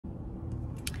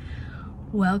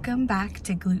Welcome back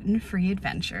to Gluten Free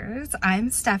Adventures. I'm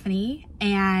Stephanie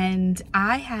and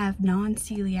I have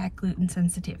non-celiac gluten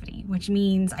sensitivity, which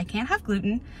means I can't have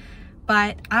gluten,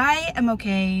 but I am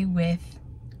okay with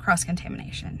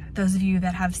cross-contamination. Those of you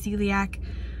that have celiac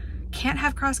can't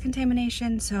have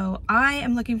cross-contamination, so I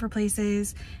am looking for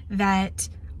places that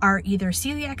are either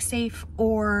celiac safe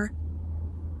or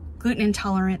gluten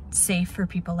intolerant safe for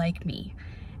people like me.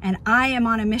 And I am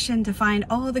on a mission to find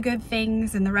all the good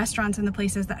things in the restaurants and the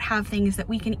places that have things that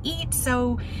we can eat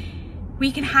so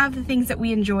we can have the things that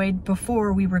we enjoyed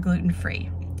before we were gluten-free.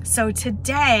 So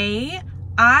today,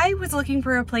 I was looking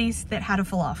for a place that had a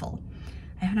falafel.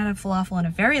 I haven't had a falafel in a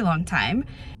very long time.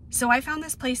 So I found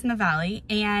this place in the valley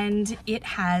and it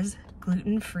has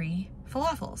gluten-free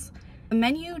falafels. The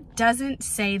menu doesn't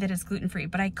say that it's gluten-free,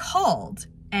 but I called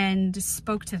and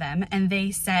spoke to them and they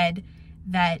said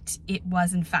that it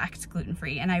was in fact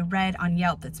gluten-free, and I read on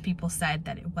Yelp that people said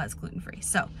that it was gluten-free.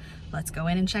 So let's go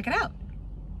in and check it out.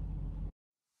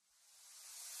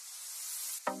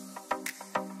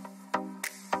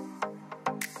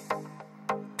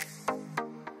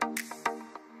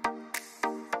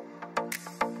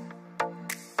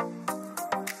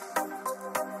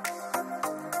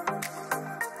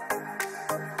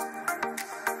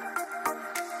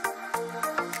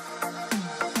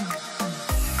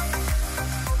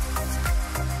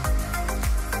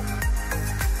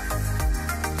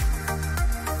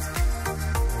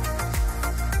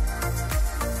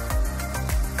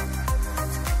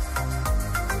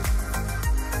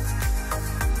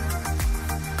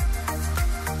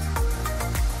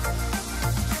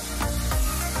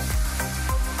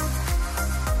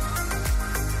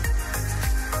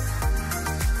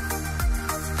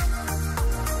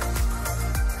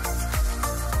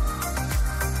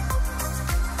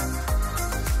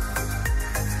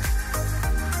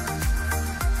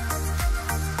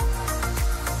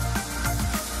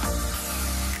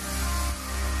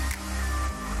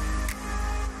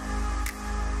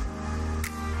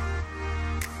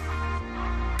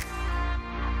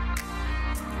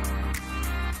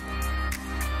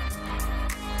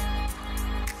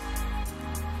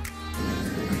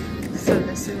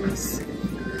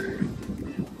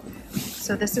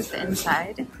 So this is the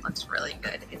inside. It looks really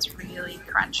good. It's really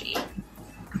crunchy.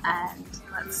 And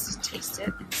let's taste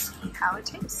it and see how it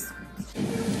tastes.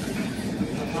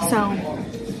 So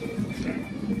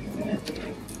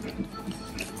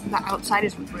the outside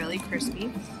is really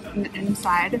crispy and the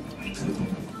inside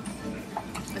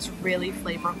is really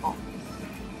flavorful.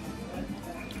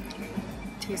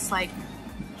 Tastes like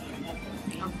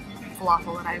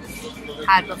falafel that I've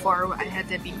had before. I had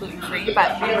to be gluten-free,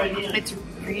 but it's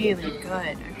really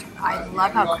good. I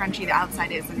love how crunchy the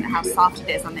outside is and how soft it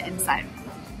is on the inside.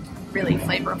 Really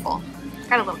flavorful.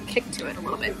 Got a little kick to it a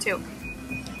little bit too.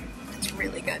 It's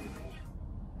really good.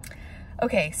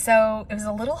 Okay, so it was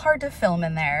a little hard to film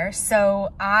in there,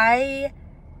 so I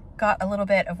got a little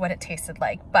bit of what it tasted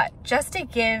like, but just to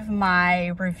give my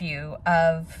review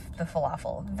of the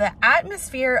falafel, the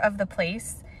atmosphere of the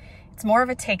place, it's more of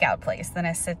a takeout place than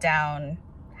a sit down,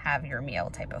 have your meal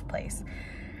type of place.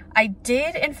 I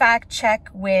did in fact check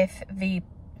with the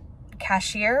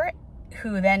cashier,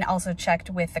 who then also checked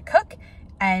with the cook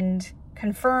and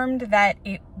confirmed that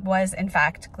it was in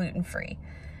fact gluten-free.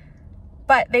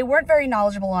 But they weren't very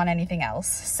knowledgeable on anything else.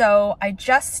 So I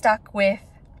just stuck with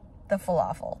the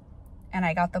falafel and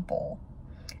I got the bowl.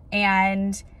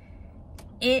 And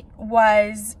it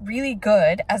was really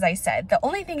good, as I said. The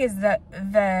only thing is that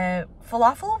the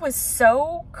falafel was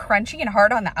so crunchy and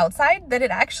hard on the outside that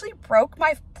it actually broke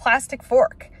my plastic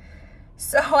fork.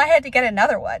 So I had to get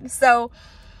another one. So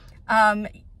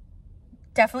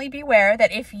definitely beware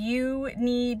that if you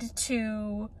need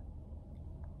to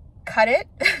cut it,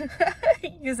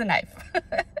 use a knife,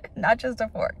 not just a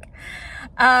fork.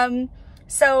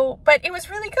 But it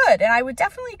was really good and I would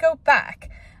definitely go back.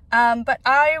 But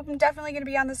I'm definitely going to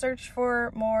be on the search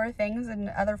for more things and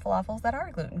other falafels that are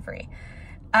gluten-free.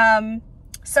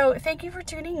 So thank you for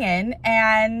tuning in,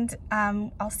 and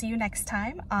I'll see you next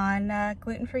time on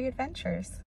Gluten Free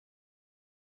Adventures.